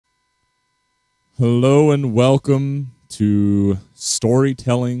Hello and welcome to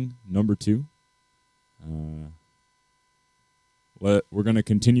storytelling number 2. We're going to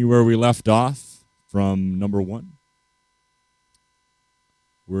continue where we left off from number 1.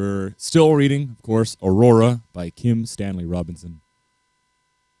 We're still reading, of course, Aurora by Kim Stanley Robinson.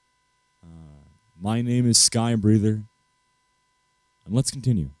 My name is Sky Breather, and let's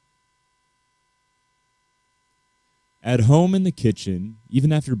continue. At home in the kitchen,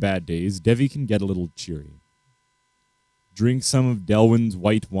 even after bad days, Devi can get a little cheery. Drink some of Delwyn's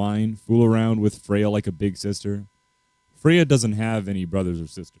white wine, fool around with Freya like a big sister. Freya doesn't have any brothers or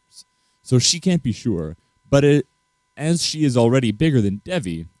sisters, so she can't be sure, but as she is already bigger than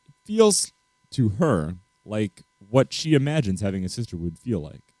Devi, it feels to her like what she imagines having a sister would feel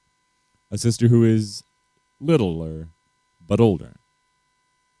like. A sister who is littler, but older.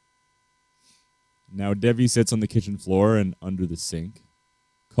 Now Devi sits on the kitchen floor and under the sink,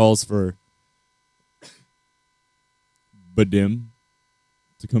 calls for Badim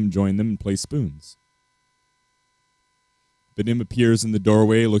to come join them and play spoons. Badim appears in the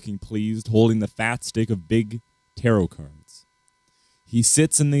doorway looking pleased, holding the fat stick of big tarot cards. He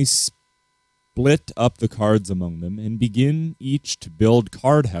sits and they split up the cards among them and begin each to build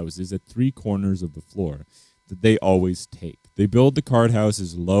card houses at 3 corners of the floor that they always take. They build the card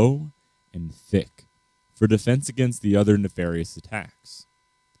houses low and thick for defense against the other nefarious attacks.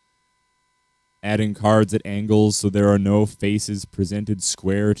 Adding cards at angles so there are no faces presented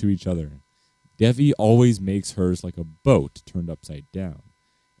square to each other. Devi always makes hers like a boat turned upside down.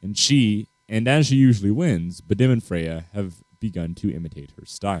 And as she usually wins, Badim and Freya have begun to imitate her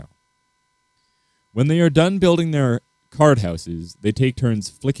style. When they are done building their card houses, they take turns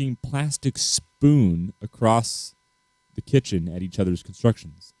flicking plastic spoon across the kitchen at each other's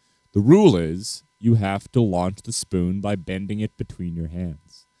constructions. The rule is you have to launch the spoon by bending it between your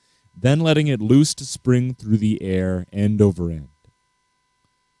hands, then letting it loose to spring through the air end over end.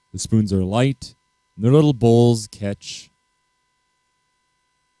 The spoons are light, and their little bowls catch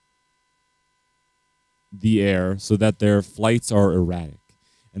the air so that their flights are erratic,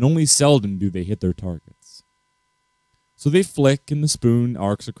 and only seldom do they hit their targets. So they flick, and the spoon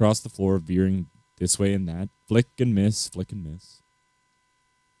arcs across the floor, veering this way and that, flick and miss, flick and miss.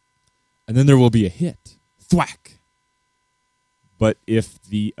 And then there will be a hit. Thwack! But if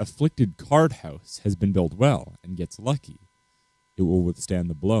the afflicted card house has been built well and gets lucky, it will withstand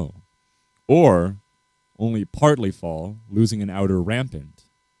the blow. Or only partly fall, losing an outer rampant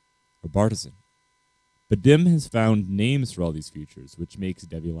or bartizan. Badim has found names for all these features, which makes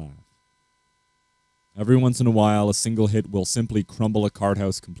Devi laugh. Every once in a while, a single hit will simply crumble a card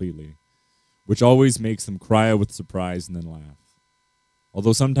house completely, which always makes them cry out with surprise and then laugh.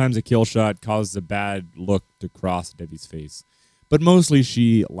 Although sometimes a kill shot causes a bad look to cross Devi's face. But mostly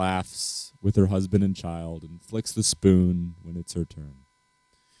she laughs with her husband and child and flicks the spoon when it's her turn.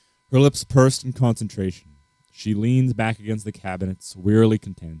 Her lips pursed in concentration. She leans back against the cabinets, wearily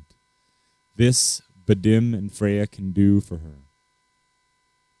content. This Badim and Freya can do for her.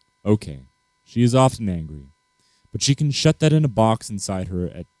 Okay, she is often angry, but she can shut that in a box inside her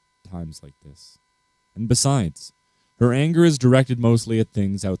at times like this. And besides, her anger is directed mostly at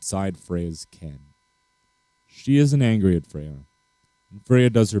things outside Freya's ken. She isn't angry at Freya, and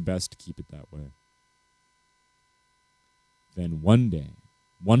Freya does her best to keep it that way. Then one day,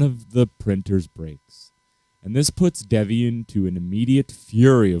 one of the printers breaks, and this puts Devi into an immediate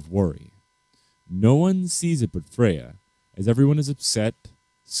fury of worry. No one sees it but Freya, as everyone is upset,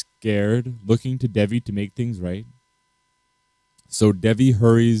 scared, looking to Devi to make things right. So Devi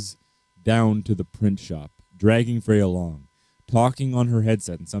hurries down to the print shop, dragging Freya along, talking on her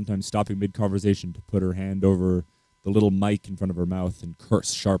headset and sometimes stopping mid-conversation to put her hand over the little mic in front of her mouth and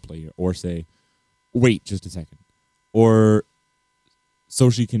curse sharply or say, "Wait just a second," or so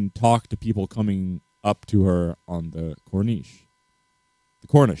she can talk to people coming up to her on the Corniche. The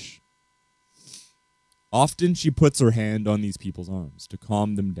Cornish. Often she puts her hand on these people's arms to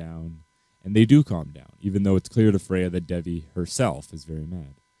calm them down, and they do calm down, even though it's clear to Freya that Devi herself is very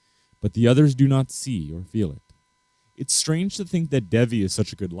mad. But the others do not see or feel it. It's strange to think that Devi is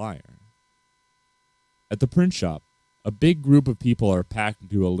such a good liar. At the print shop, a big group of people are packed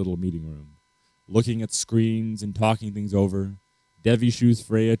into a little meeting room, looking at screens and talking things over. Devi shoos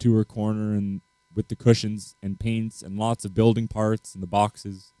Freya to her corner and with the cushions and paints and lots of building parts in the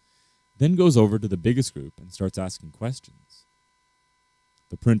boxes, then goes over to the biggest group and starts asking questions.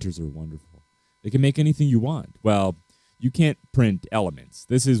 The printers are wonderful. They can make anything you want. Well, you can't print elements.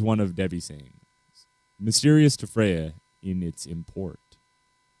 This is one of Devi's sayings. Mysterious to Freya in its import.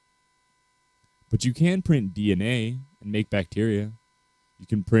 But you can print DNA and make bacteria. You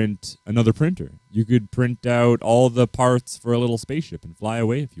can print another printer. You could print out all the parts for a little spaceship and fly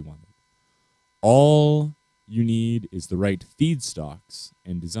away if you wanted. All you need is the right feedstocks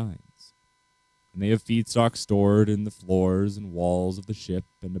and designs. And they have feedstocks stored in the floors and walls of the ship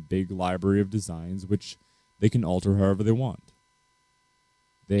and a big library of designs which they can alter however they want.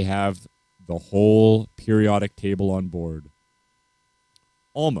 They have the whole periodic table on board.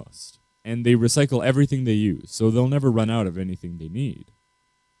 Almost. And they recycle everything they use, so they'll never run out of anything they need.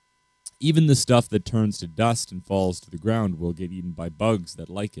 Even the stuff that turns to dust and falls to the ground will get eaten by bugs that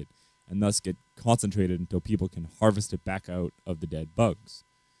like it, and thus get concentrated until people can harvest it back out of the dead bugs.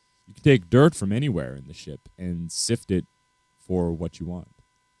 You can take dirt from anywhere in the ship and sift it for what you want.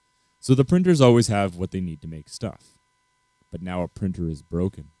 So the printers always have what they need to make stuff. But now a printer is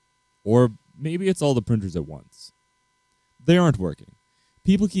broken. Or maybe it's all the printers at once. They aren't working.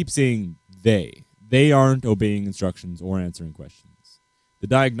 People keep saying they. They aren't obeying instructions or answering questions. The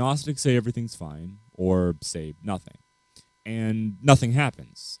diagnostics say everything's fine, or say nothing. And nothing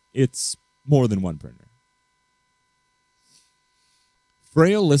happens. It's more than one printer.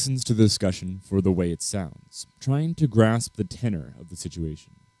 Freya listens to the discussion for the way it sounds, trying to grasp the tenor of the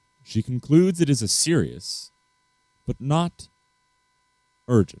situation. She concludes it is a serious, but not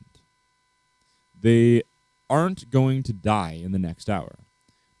urgent. They aren't going to die in the next hour,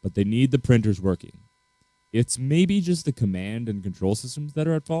 but they need the printers working. It's maybe just the command and control systems that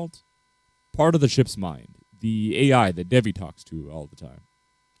are at fault. Part of the ship's mind, the AI that Devi talks to all the time,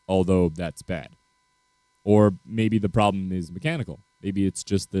 although that's bad. Or maybe the problem is mechanical. Maybe it's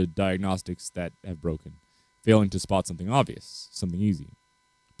just the diagnostics that have broken, failing to spot something obvious, something easy.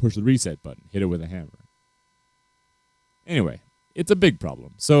 Push the reset button, hit it with a hammer. Anyway, it's a big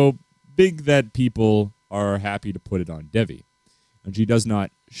problem. So big that people are happy to put it on Devi, and she does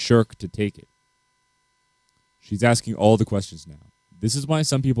not shirk to take it. She's asking all the questions now. This is why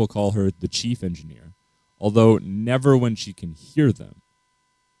some people call her the chief engineer, although never when she can hear them.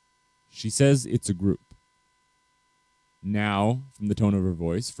 She says it's a group. Now, from the tone of her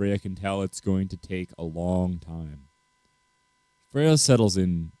voice, Freya can tell it's going to take a long time. Freya settles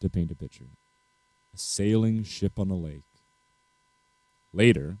in to paint a picture. A sailing ship on a lake.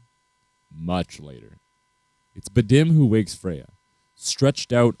 Later, much later, it's Badim who wakes Freya,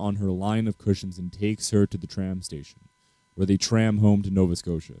 stretched out on her line of cushions, and takes her to the tram station, where they tram home to Nova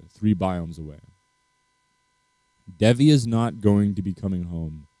Scotia, 3 biomes away. Devi is not going to be coming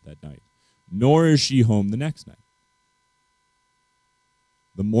home that night, nor is she home the next night.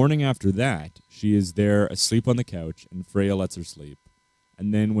 The morning after that, she is there asleep on the couch, and Freya lets her sleep,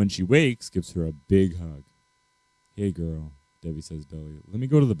 and then when she wakes, gives her a big hug. "Hey girl," Devi says dully, "let me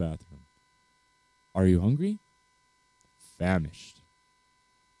go to the bathroom." "Are you hungry?" "Famished."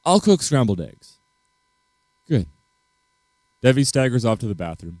 "I'll cook scrambled eggs." "Good." Devi staggers off to the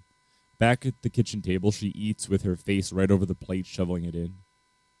bathroom. Back at the kitchen table, she eats with her face right over the plate, shoveling it in.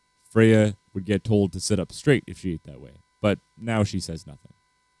 Freya would get told to sit up straight if she ate that way, but now she says nothing.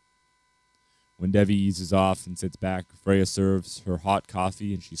 When Devi eases off and sits back, Freya serves her hot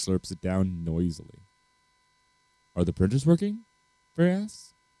coffee and she slurps it down noisily. "Are the printers working?" Freya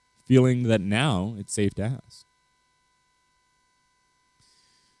asks, feeling that now it's safe to ask.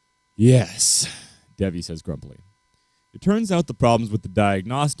 "Yes," Devi says grumpily. It turns out the problems with the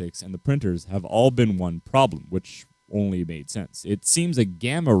diagnostics and the printers have all been one problem, which only made sense. It seems a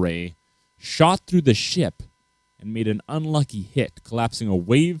gamma ray shot through the ship and made an unlucky hit, collapsing a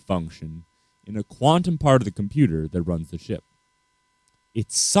wave function in a quantum part of the computer that runs the ship.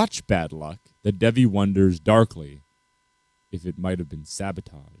 It's such bad luck that Devi wonders darkly if it might have been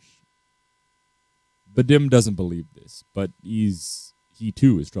sabotage. Badim doesn't believe this, but he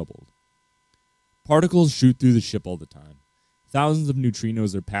too is troubled. Particles shoot through the ship all the time. Thousands of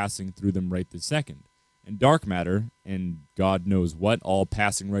neutrinos are passing through them right this second, and dark matter, and God knows what, all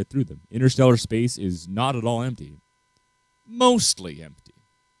passing right through them. Interstellar space is not at all empty. Mostly empty.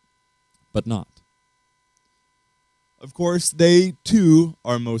 But not. Of course, they, too,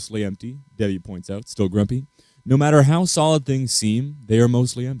 are mostly empty, Devi points out, still grumpy. No matter how solid things seem, they are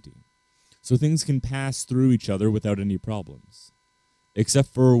mostly empty. So things can pass through each other without any problems. Except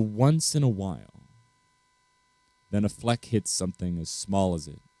for once in a while. Then a fleck hits something as small as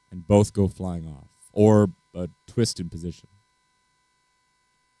it, and both go flying off, or a twist in position.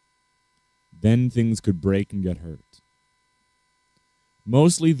 Then things could break and get hurt.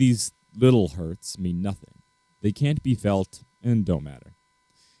 Mostly these little hurts mean nothing. They can't be felt and don't matter.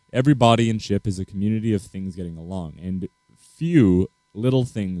 Every body and ship is a community of things getting along, and few little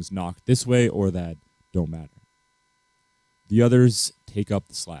things knocked this way or that don't matter. The others take up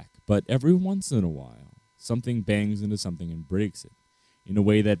the slack, but every once in a while, something bangs into something and breaks it. in a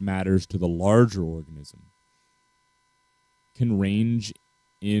way that matters to the larger organism, can range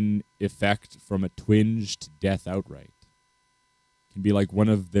in effect from a twinge to death outright. Can be like one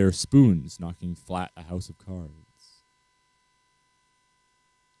of their spoons knocking flat a house of cards.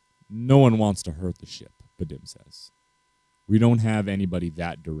 No one wants to hurt the ship, Badim says. We don't have anybody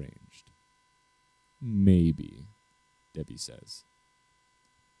that deranged. Maybe, Debbie says.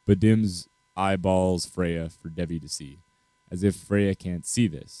 Badim's eyeballs Freya for Debbie to see, as if Freya can't see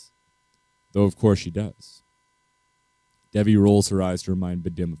this, though of course she does. Debbie rolls her eyes to remind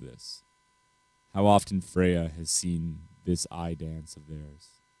Badim of this. How often Freya has seen this eye dance of theirs.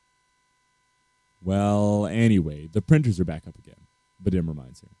 Well, anyway, the printers are back up again, Badim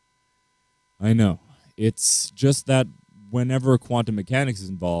reminds her. I know. It's just that whenever quantum mechanics is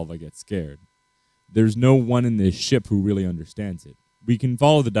involved, I get scared. There's no one in this ship who really understands it. We can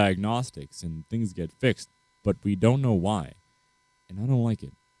follow the diagnostics and things get fixed, but we don't know why. And I don't like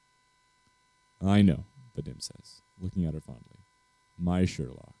it. I know, Badim says, looking at her fondly. My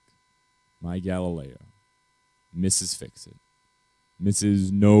Sherlock. My Galileo. Mrs. Fix-It.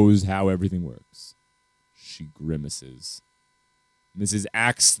 Mrs. knows how everything works. She grimaces. Mrs.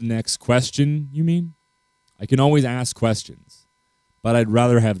 asks the next question, you mean? I can always ask questions, but I'd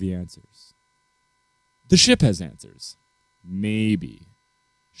rather have the answers. The ship has answers. Maybe.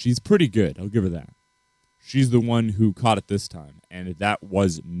 She's pretty good, I'll give her that. She's the one who caught it this time, and that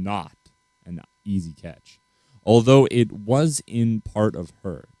was not an easy catch. Although it was in part of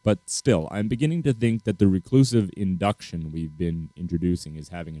her. But still, I'm beginning to think that the reclusive induction we've been introducing is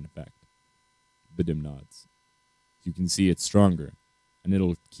having an effect. Badim nods. You can see it's stronger, and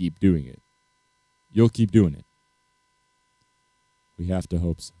it'll keep doing it. You'll keep doing it. We have to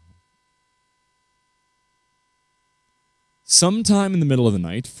hope so. Sometime in the middle of the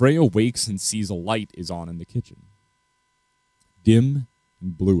night, Freya wakes and sees a light is on in the kitchen. Dim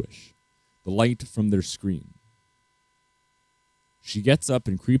and bluish, the light from their screen. She gets up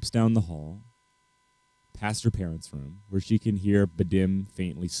and creeps down the hall, past her parents' room, where she can hear Badim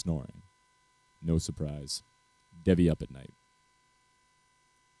faintly snoring. No surprise. Debbie up at night.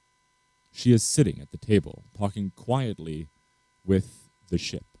 She is sitting at the table, talking quietly with the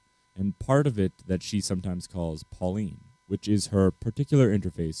ship, and part of it that she sometimes calls Pauline, which is her particular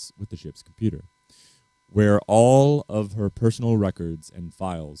interface with the ship's computer, where all of her personal records and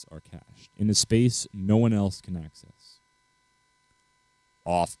files are cached, in a space no one else can access.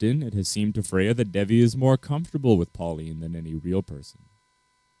 Often, it has seemed to Freya that Debbie is more comfortable with Pauline than any real person.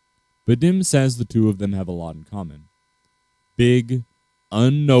 Badim says the two of them have a lot in common. Big,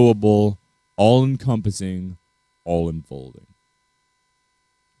 unknowable, all-encompassing, all-enfolding.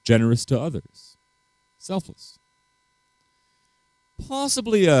 Generous to others. Selfless.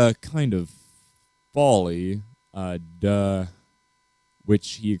 Possibly a kind of folly, which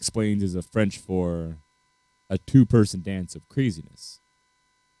he explains is a French for a two-person dance of craziness.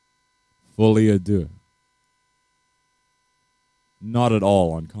 Folie à deux. Not at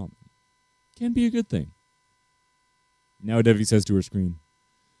all uncommon. Can be a good thing. Now Debbie says to her screen,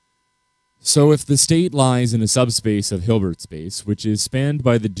 so if the state lies in a subspace of Hilbert space, which is spanned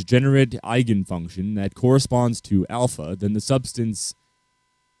by the degenerate eigenfunction that corresponds to alpha, then the substance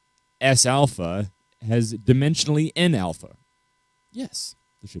S alpha has dimensionally n alpha. Yes,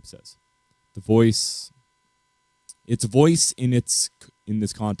 the ship says. The voice, its voice in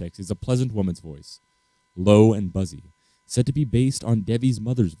this context is a pleasant woman's voice, low and buzzy, said to be based on Debbie's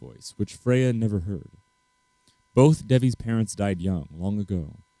mother's voice, which Freya never heard. Both Debbie's parents died young, long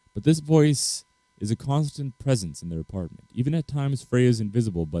ago, but this voice is a constant presence in their apartment, even at times Freya's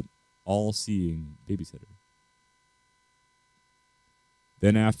invisible but all-seeing babysitter.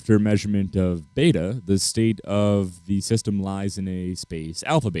 Then after measurement of beta, the state of the system lies in a space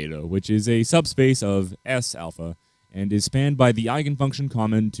alpha-beta, which is a subspace of S-alpha, and is spanned by the eigenfunction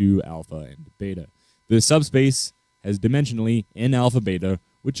common to alpha and beta. The subspace has dimensionally n-alpha-beta,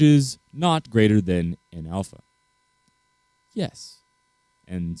 which is not greater than n-alpha. Yes.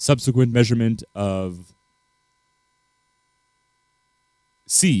 And subsequent measurement of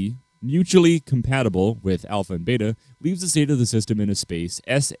C, mutually compatible with alpha and beta, leaves the state of the system in a space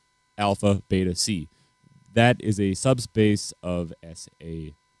S alpha beta C. That is a subspace of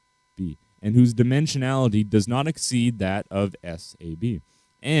SAB, and whose dimensionality does not exceed that of SAB.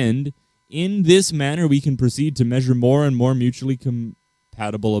 And in this manner, we can proceed to measure more and more mutually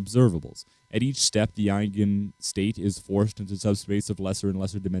compatible observables. At each step, the eigenstate is forced into subspace of lesser and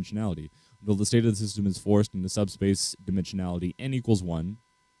lesser dimensionality, until the state of the system is forced into subspace dimensionality n equals 1,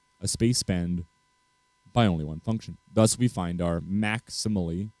 a space spanned by only one function. Thus, we find our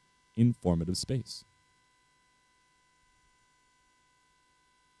maximally informative space.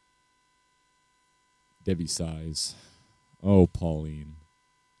 Debbie sighs. Oh, Pauline,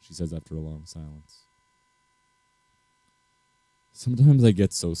 she says after a long silence. Sometimes I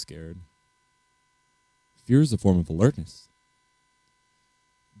get so scared. Fear is a form of alertness.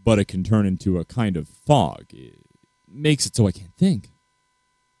 But it can turn into a kind of fog. It makes it so I can't think.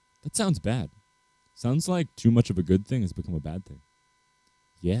 That sounds bad. Sounds like too much of a good thing has become a bad thing.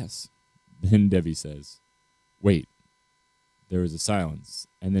 Yes. Then Debbie says, wait. There is a silence,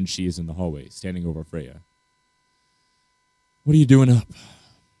 and then she is in the hallway, standing over Freya. What are you doing up?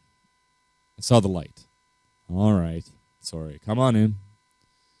 I saw the light. All right. Sorry. Come on in. Do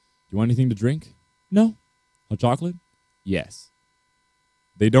you want anything to drink? No. Hot chocolate? Yes.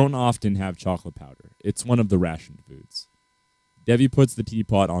 They don't often have chocolate powder. It's one of the rationed foods. Debbie puts the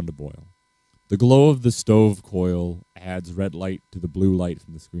teapot on to boil. The glow of the stove coil adds red light to the blue light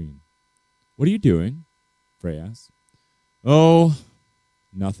from the screen. What are you doing? Frey asks. Oh,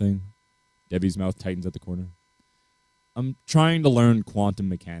 nothing. Debbie's mouth tightens at the corner. I'm trying to learn quantum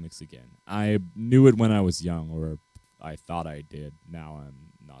mechanics again. I knew it when I was young, or I thought I did. Now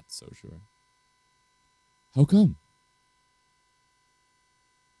I'm not so sure. How come?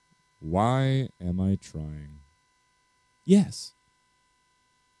 Why am I trying? Yes.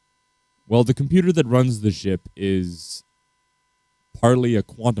 Well, the computer that runs the ship is partly a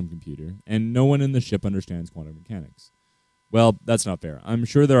quantum computer, and no one in the ship understands quantum mechanics. Well, that's not fair. I'm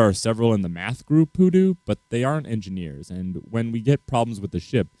sure there are several in the math group who do, but they aren't engineers, and when we get problems with the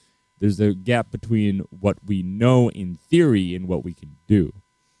ship, there's a gap between what we know in theory and what we can do.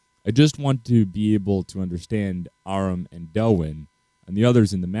 I just want to be able to understand Aram and Delwyn and the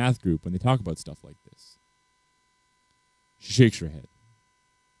others in the math group when they talk about stuff like this. She shakes her head.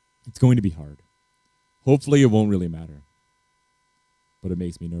 It's going to be hard. Hopefully it won't really matter. But it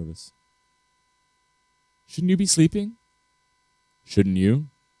makes me nervous. Shouldn't you be sleeping? Shouldn't you?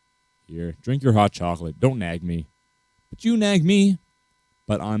 Here, drink your hot chocolate. Don't nag me. But you nag me.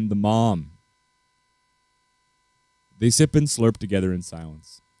 But I'm the mom. They sip and slurp together in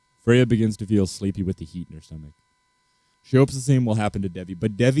silence. Freya begins to feel sleepy with the heat in her stomach. She hopes the same will happen to Debbie,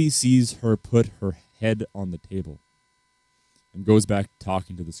 but Debbie sees her put her head on the table and goes back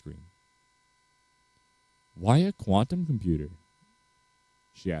talking to the screen. Why a quantum computer?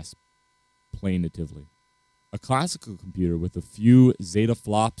 She asks plaintively. A classical computer with a few zeta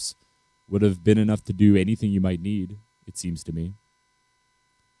flops would have been enough to do anything you might need, it seems to me.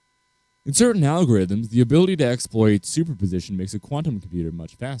 In certain algorithms, the ability to exploit superposition makes a quantum computer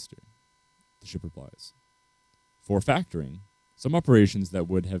much faster, the ship replies. For factoring, some operations that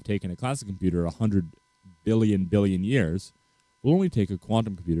would have taken a classic computer 100 billion years will only take a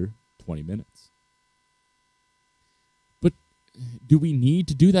quantum computer 20 minutes. But do we need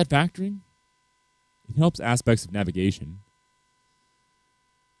to do that factoring? It helps aspects of navigation.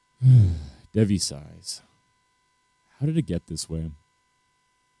 Devi sighs. How did it get this way?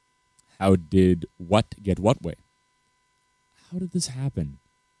 How did what get what way? How did this happen?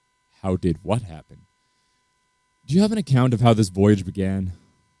 How did what happen? Do you have an account of how this voyage began?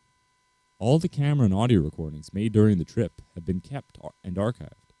 All the camera and audio recordings made during the trip have been kept and archived.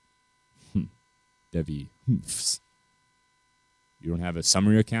 Devi hoofs. You don't have a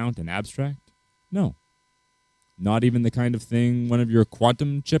summary account, an abstract? No. Not even the kind of thing one of your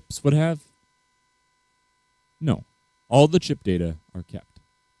quantum chips would have? No. All the chip data are kept.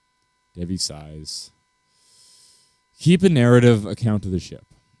 Devi sighs. Keep a narrative account of the ship.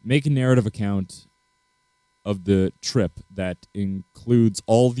 Make a narrative account of the trip that includes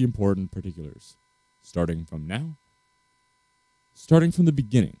all the important particulars. Starting from now? Starting from the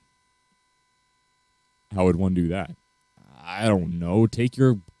beginning. How would one do that? I don't know. Take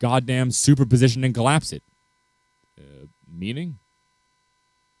your goddamn superposition and collapse it. Meaning?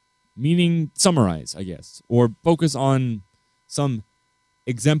 Meaning summarize, I guess. Or focus on some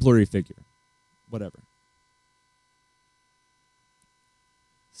exemplary figure. Whatever.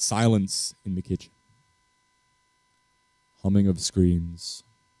 Silence in the kitchen. Humming of screens.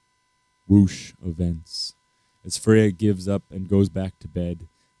 Whoosh of vents. As Freya gives up and goes back to bed,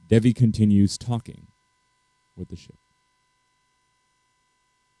 Devi continues talking with the ship.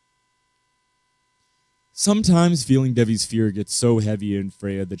 Sometimes feeling Devi's fear gets so heavy in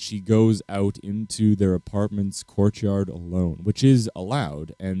Freya that she goes out into their apartment's courtyard alone, which is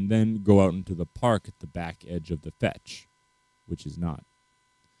allowed, and then go out into the park at the back edge of the fetch, which is not.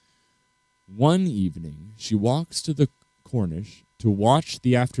 One evening, she walks to the Cornish to watch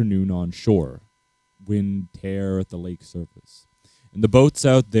the afternoon on shore, wind tear at the lake surface, and the boats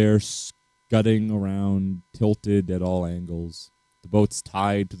out there scudding around, tilted at all angles. The boats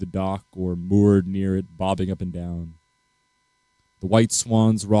tied to the dock or moored near it, bobbing up and down. the white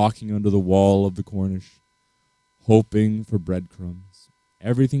swans rocking under the wall of the Cornish, hoping for breadcrumbs.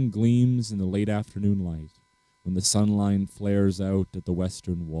 Everything gleams in the late afternoon light when the sunline flares out at the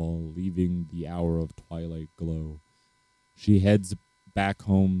western wall, leaving the hour of twilight glow. She heads back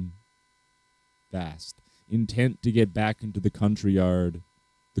home fast, intent to get back into the courtyard,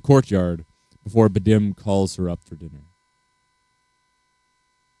 before Badim calls her up for dinner.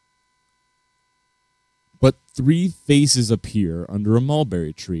 But three faces appear under a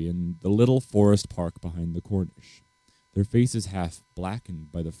mulberry tree in the little forest park behind the Cornish, their faces half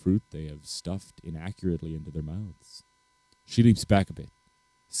blackened by the fruit they have stuffed inaccurately into their mouths. She leaps back a bit,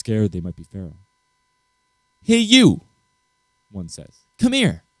 scared they might be feral. "Hey, you!" one says. "Come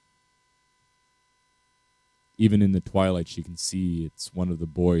here!" Even in the twilight, she can see it's one of the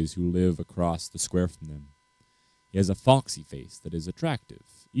boys who live across the square from them. He has a foxy face that is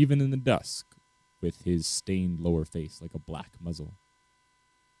attractive, even in the dusk, with his stained lower face like a black muzzle.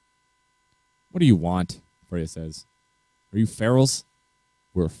 "What do you want?" Freya says. "Are you ferals?"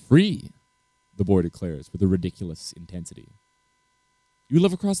 "We're free," the boy declares with a ridiculous intensity. "You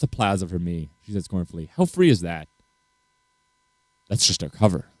live across the plaza from me," she says scornfully. "How free is that?" "That's just our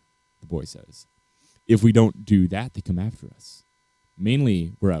cover," the boy says. "If we don't do that, they come after us.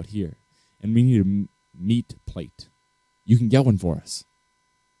 Mainly, we're out here, and we need a meat plate. You can get one for us."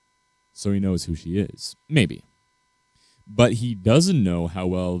 So he knows who she is. Maybe. But he doesn't know how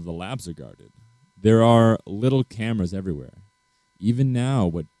well the labs are guarded. There are little cameras everywhere. Even now,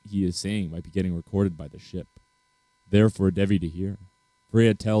 what he is saying might be getting recorded by the ship. There for Devi to hear.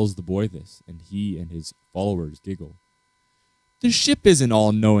 Freya tells the boy this, and he and his followers giggle. "The ship isn't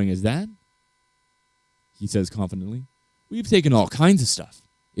all knowing as that," he says confidently. "We've taken all kinds of stuff.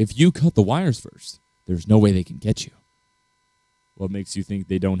 If you cut the wires first, there's no way they can get you." "What makes you think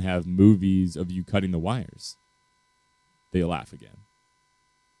they don't have movies of you cutting the wires?" They laugh again.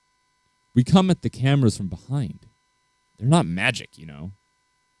 "We come at the cameras from behind. They're not magic, you know."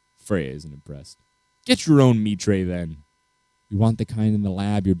 Freya isn't impressed. "Get your own meat tray, then. We want the kind in the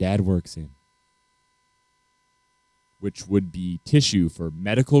lab your dad works in." Which would be tissue for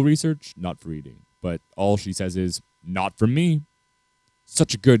medical research, not for eating. But all she says is, "Not from me."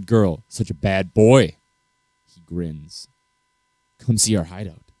 "Such a good girl, such a bad boy." He grins. "Come see our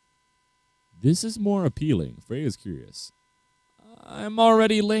hideout." This is more appealing. Freya's curious. "I'm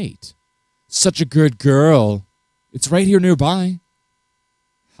already late." "Such a good girl. It's right here nearby."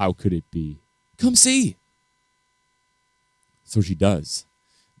 "How could it be?" "Come see." So she does.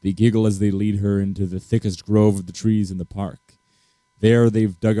 They giggle as they lead her into the thickest grove of the trees in the park. There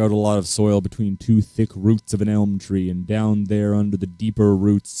they've dug out a lot of soil between two thick roots of an elm tree, and down there under the deeper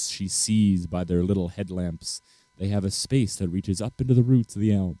roots she sees by their little headlamps, they have a space that reaches up into the roots of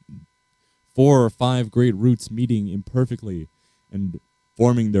the elm. 4 or 5 great roots meeting imperfectly and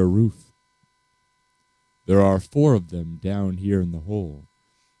forming their roof. There are 4 of them down here in the hole,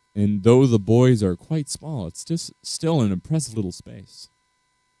 and though the boys are quite small, it's just still an impressive little space.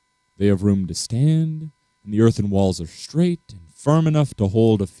 They have room to stand, and the earthen walls are straight and firm enough to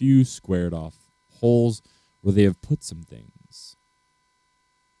hold a few squared-off holes where they have put some things.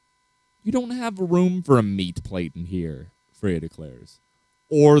 "You don't have room for a meat plate in here," Freya declares,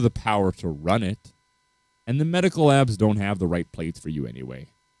 "or the power to run it. And the medical labs don't have the right plates for you anyway."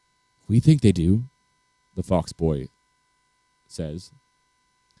 "We think they do," the fox boy says.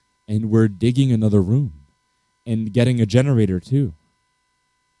 "And we're digging another room, and getting a generator too."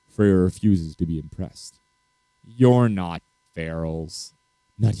 Freya refuses to be impressed. "You're not ferals."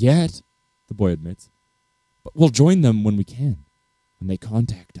 "Not yet," the boy admits. "But we'll join them when we can, when they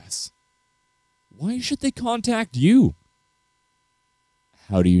contact us." "Why should they contact you?"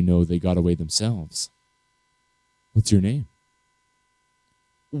 "How do you know they got away themselves?" "What's your name?"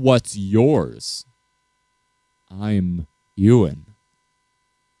 "What's yours?" "I'm Ewan."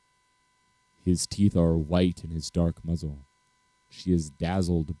 His teeth are white in his dark muzzle. She is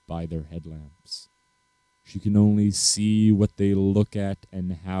dazzled by their headlamps. She can only see what they look at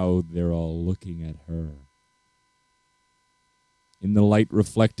and how they're all looking at her. In the light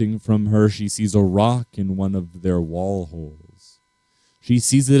reflecting from her, she sees a rock in one of their wall holes. She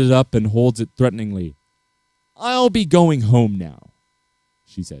seizes it up and holds it threateningly. "I'll be going home now,"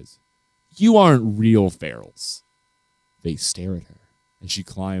 she says. "You aren't real ferals." They stare at her as she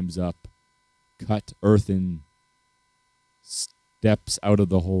climbs up, cut earthen steps out of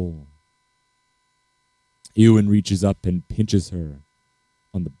the hole. Ewan reaches up and pinches her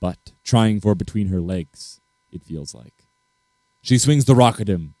on the butt, trying for between her legs, it feels like. She swings the rock at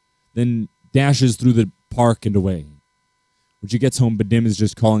him, then dashes through the park and away. When she gets home, Badim is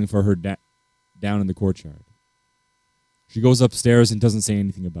just calling for her down in the courtyard. She goes upstairs and doesn't say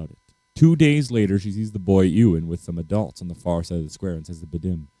anything about it. 2 days later, she sees the boy Ewan with some adults on the far side of the square and says to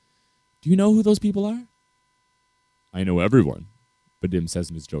Badim, "Do you know who those people are?" "I know everyone," Badim says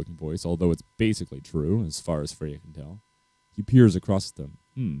in his joking voice, although it's basically true, as far as Freya can tell. He peers across at them.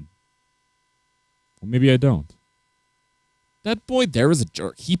 Well, maybe I don't. "That boy there is a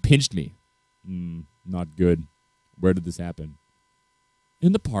jerk. He pinched me." Not good. Where did this happen?"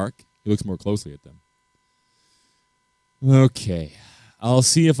 "In the park." He looks more closely at them. "Okay, I'll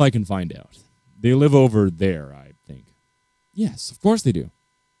see if I can find out. They live over there, I think." "Yes, of course they do."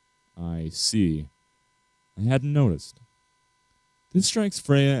 "I see. I hadn't noticed." This strikes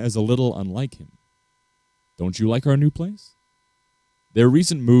Freya as a little unlike him. "Don't you like our new place?" Their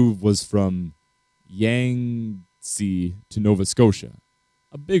recent move was from Yangtze to Nova Scotia.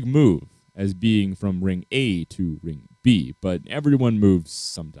 A big move, as being from Ring A to Ring B, but everyone moves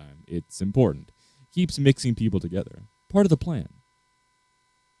sometime. It's important. Keeps mixing people together. Part of the plan.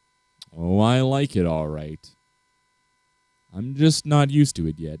 "Oh, I like it all right. I'm just not used to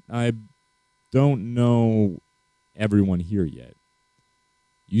it yet. I don't know everyone here yet.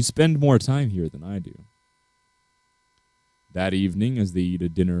 You spend more time here than I do." That evening, as they eat a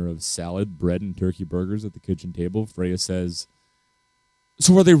dinner of salad, bread, and turkey burgers at the kitchen table, Freya says,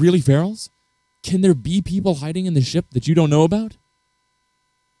 "So are they really ferals? Can there be people hiding in the ship that you don't know about?"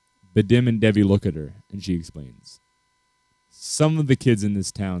 Badim and Devi look at her, and she explains. "Some of the kids in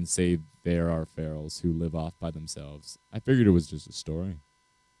this town say there are ferals who live off by themselves. I figured it was just a story."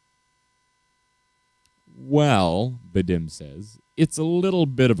 "Well," Badim says, "it's a little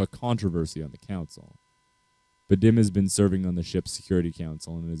bit of a controversy on the council." Badim has been serving on the ship's security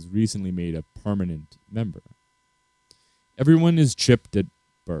council and is recently made a permanent member. Everyone is chipped at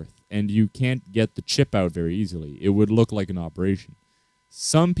birth, and you can't get the chip out very easily. It would look like an operation.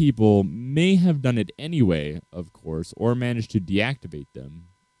 Some people may have done it anyway, of course, or managed to deactivate them.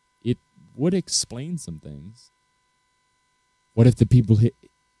 It would explain some things. What if the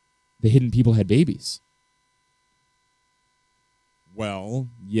hidden people had babies? Well,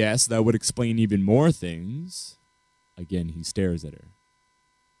 yes, that would explain even more things. Again, he stares at her.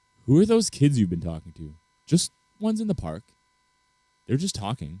 "Who are those kids you've been talking to?" "Just ones in the park. They're just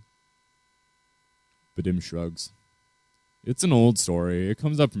talking." Badim shrugs. "It's an old story. It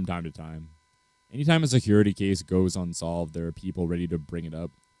comes up from time to time. Anytime a security case goes unsolved, there are people ready to bring it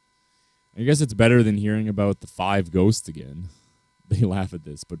up. I guess it's better than hearing about the 5 ghosts again." They laugh at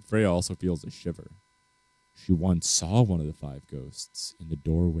this, but Freya also feels a shiver. She once saw one of the 5 ghosts in the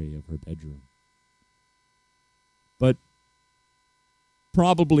doorway of her bedroom. "But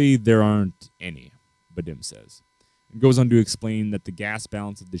probably there aren't any," Badim says, and goes on to explain that the gas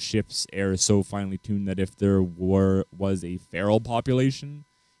balance of the ship's air is so finely tuned that if there was a feral population,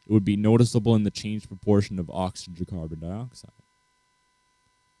 it would be noticeable in the changed proportion of oxygen to carbon dioxide.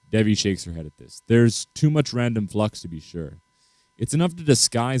 Devi shakes her head at this. "There's too much random flux to be sure. It's enough to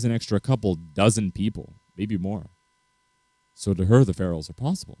disguise an extra couple dozen people, maybe more. So to her, the ferals are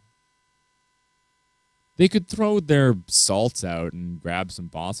possible. They could throw their salts out and grab some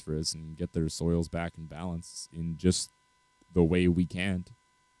phosphorus and get their soils back in balance in just the way we can't."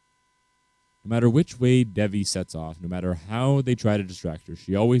 No matter which way Devi sets off, no matter how they try to distract her,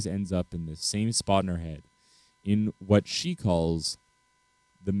 she always ends up in the same spot in her head, in what she calls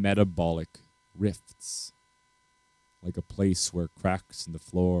the metabolic rifts, like a place where cracks in the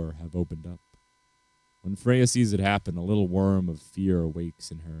floor have opened up. When Freya sees it happen, a little worm of fear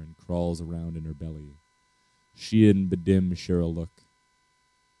awakes in her and crawls around in her belly. She and Badim share a look.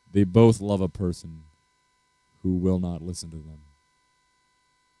 They both love a person who will not listen to them.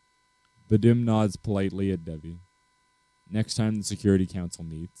 Badim nods politely at Devi. Next time the Security Council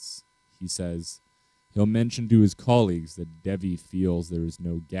meets, he says he'll mention to his colleagues that Devi feels there is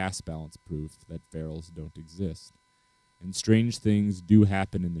no gas balance proof that ferals don't exist. And strange things do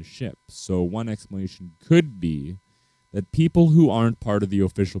happen in the ship, so one explanation could be that people who aren't part of the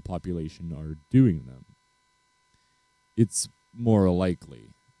official population are doing them. It's more likely,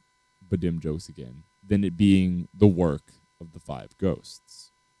 Badim jokes again, than it being the work of the 5 ghosts.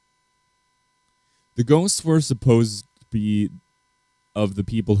 The ghosts were supposed to be of the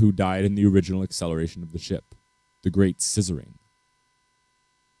people who died in the original acceleration of the ship, the Great Scissoring.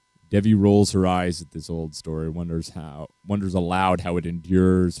 Devi rolls her eyes at this old story, wonders aloud how it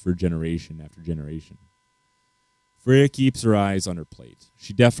endures for generation after generation. Freya keeps her eyes on her plate.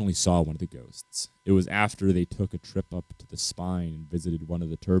 She definitely saw one of the ghosts. It was after they took a trip up to the spine and visited one of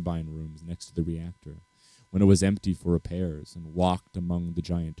the turbine rooms next to the reactor, when it was empty for repairs, and walked among the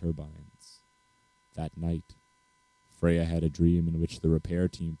giant turbines. That night, Freya had a dream in which the repair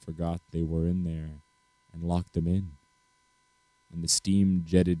team forgot they were in there and locked them in. and the steam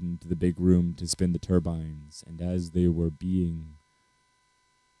jetted into the big room to spin the turbines, and as they were being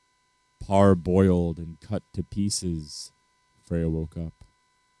parboiled and cut to pieces, Freya woke up,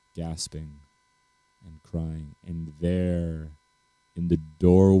 gasping and crying, and there, in the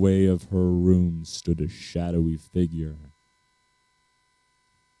doorway of her room, stood a shadowy figure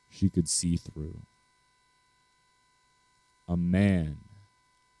she could see through. A man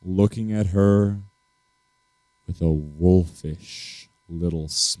looking at her with a wolfish little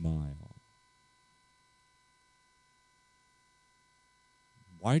smile.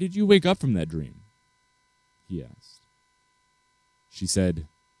 "Why did you wake up from that dream?" he asked. She said,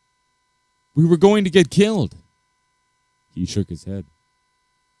 "We were going to get killed." He shook his head.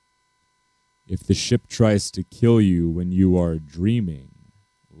 "If the ship tries to kill you when you are dreaming,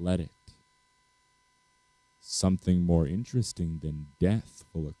 let it. Something more interesting than death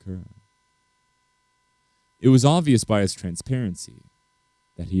will occur." It was obvious by his transparency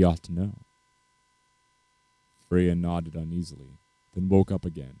that he ought to know. Freya nodded uneasily, then woke up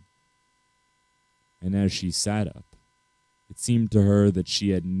again. And as she sat up, it seemed to her that she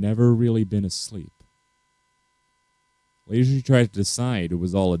had never really been asleep. Later she tried to decide it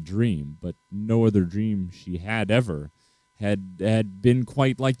was all a dream, but no other dream she had ever had been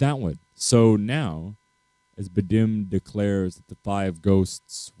quite like that one. So now, as Bedim declares that the 5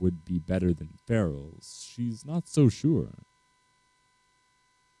 ghosts would be better than ferals, she's not so sure.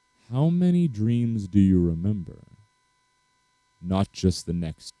 How many dreams do you remember? Not just the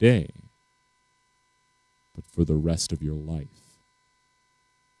next day, but for the rest of your life.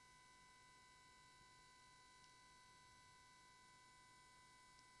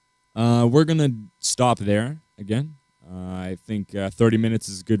 We're going to stop there again. I think 30 minutes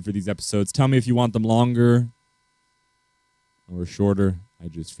is good for these episodes. Tell me if you want them longer or shorter. I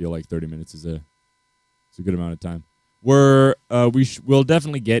just feel like 30 minutes is a good amount of time. We'll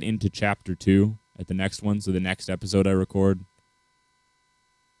definitely get into chapter 2 at the next one. So the next episode I record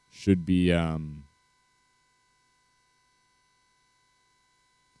should be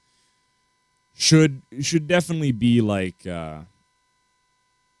should definitely be like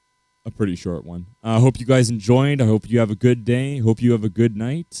a pretty short one. I hope you guys enjoyed. I hope you have a good day. Hope you have a good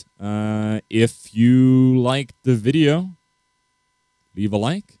night. If you liked the video, leave a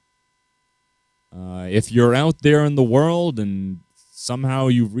like. If you're out there in the world and somehow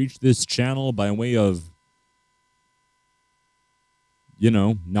you've reached this channel by way of,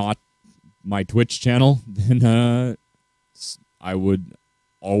 not my Twitch channel, then I would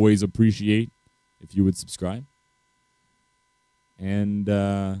always appreciate if you would subscribe. And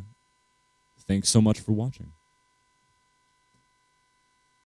thanks so much for watching.